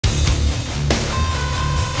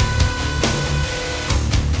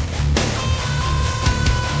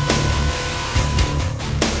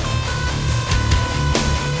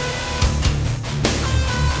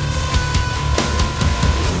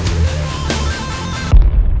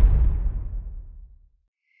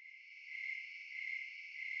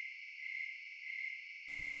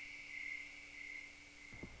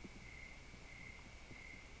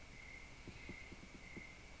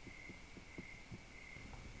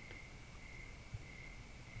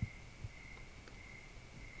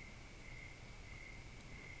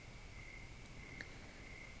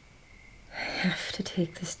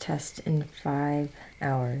take this test in 5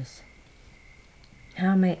 hours.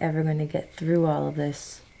 How am I ever going to get through all of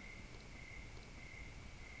this?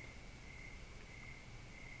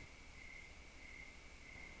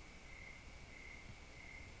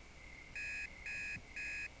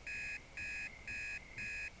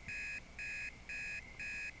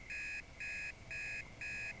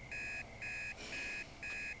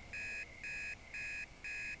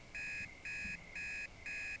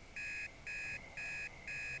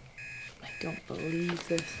 I don't believe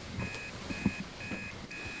this.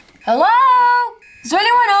 Hello? Is there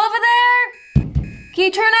anyone over there? Can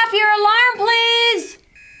you turn off your alarm, please?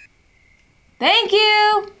 Thank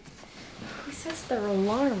you. Who sets their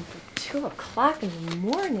alarm for 2 o'clock in the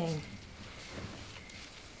morning?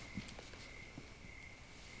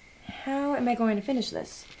 How am I going to finish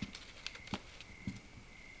this?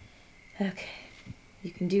 Okay, you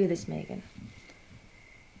can do this, Megan.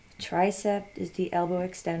 The tricep is the elbow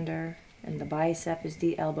extender, and the bicep is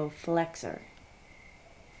the elbow flexor.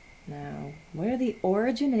 Now, where are the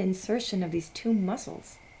origin and insertion of these 2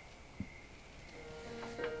 muscles?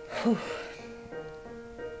 Whew.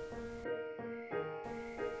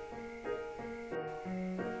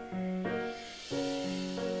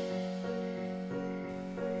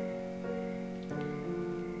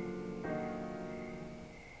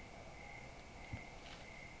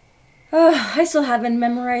 I still haven't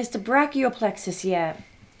memorized the brachioplexus yet.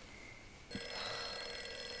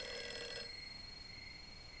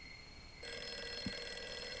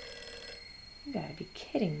 You gotta be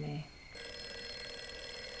kidding me.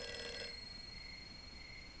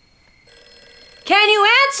 Can you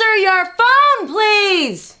answer your phone,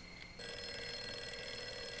 please?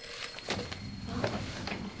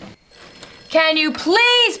 Can you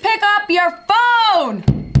please pick up your phone?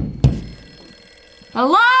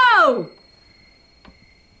 Hello?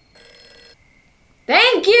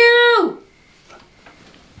 Thank you!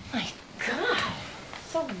 My God,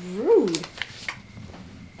 so rude.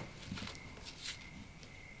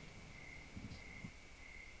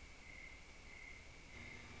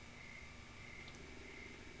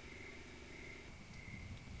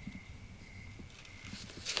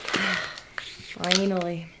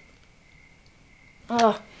 Finally.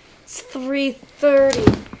 Oh, it's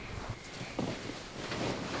 3:30.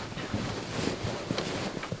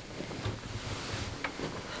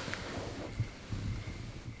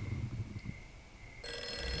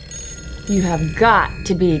 You have got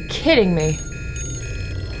to be kidding me.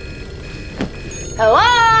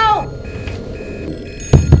 Hello?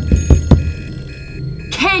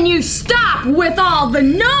 Can you stop with all the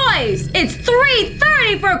noise? It's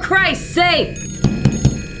 3:30 for Christ's sake.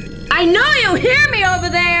 I know you hear me over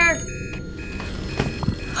there.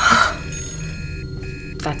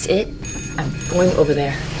 That's it. I'm going over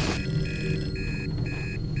there.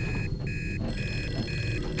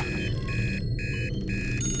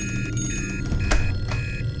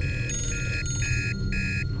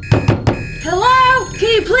 Hello? Can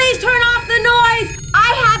you please turn off the noise?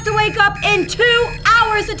 I have to wake up in 2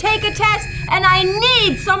 hours to take a test, and I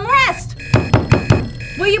need some rest.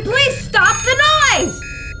 Will you please stop the noise?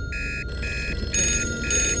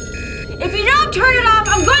 If you don't turn it off,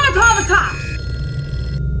 I'm gonna call the cops.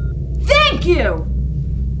 Thank you.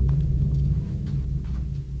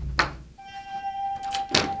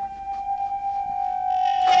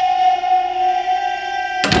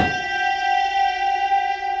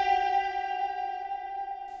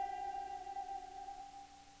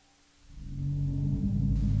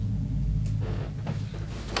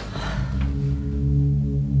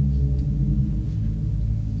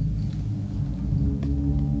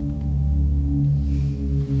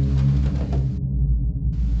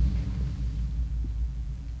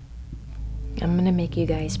 I'm gonna make you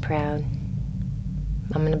guys proud.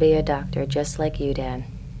 I'm gonna be a doctor just like you, Dad.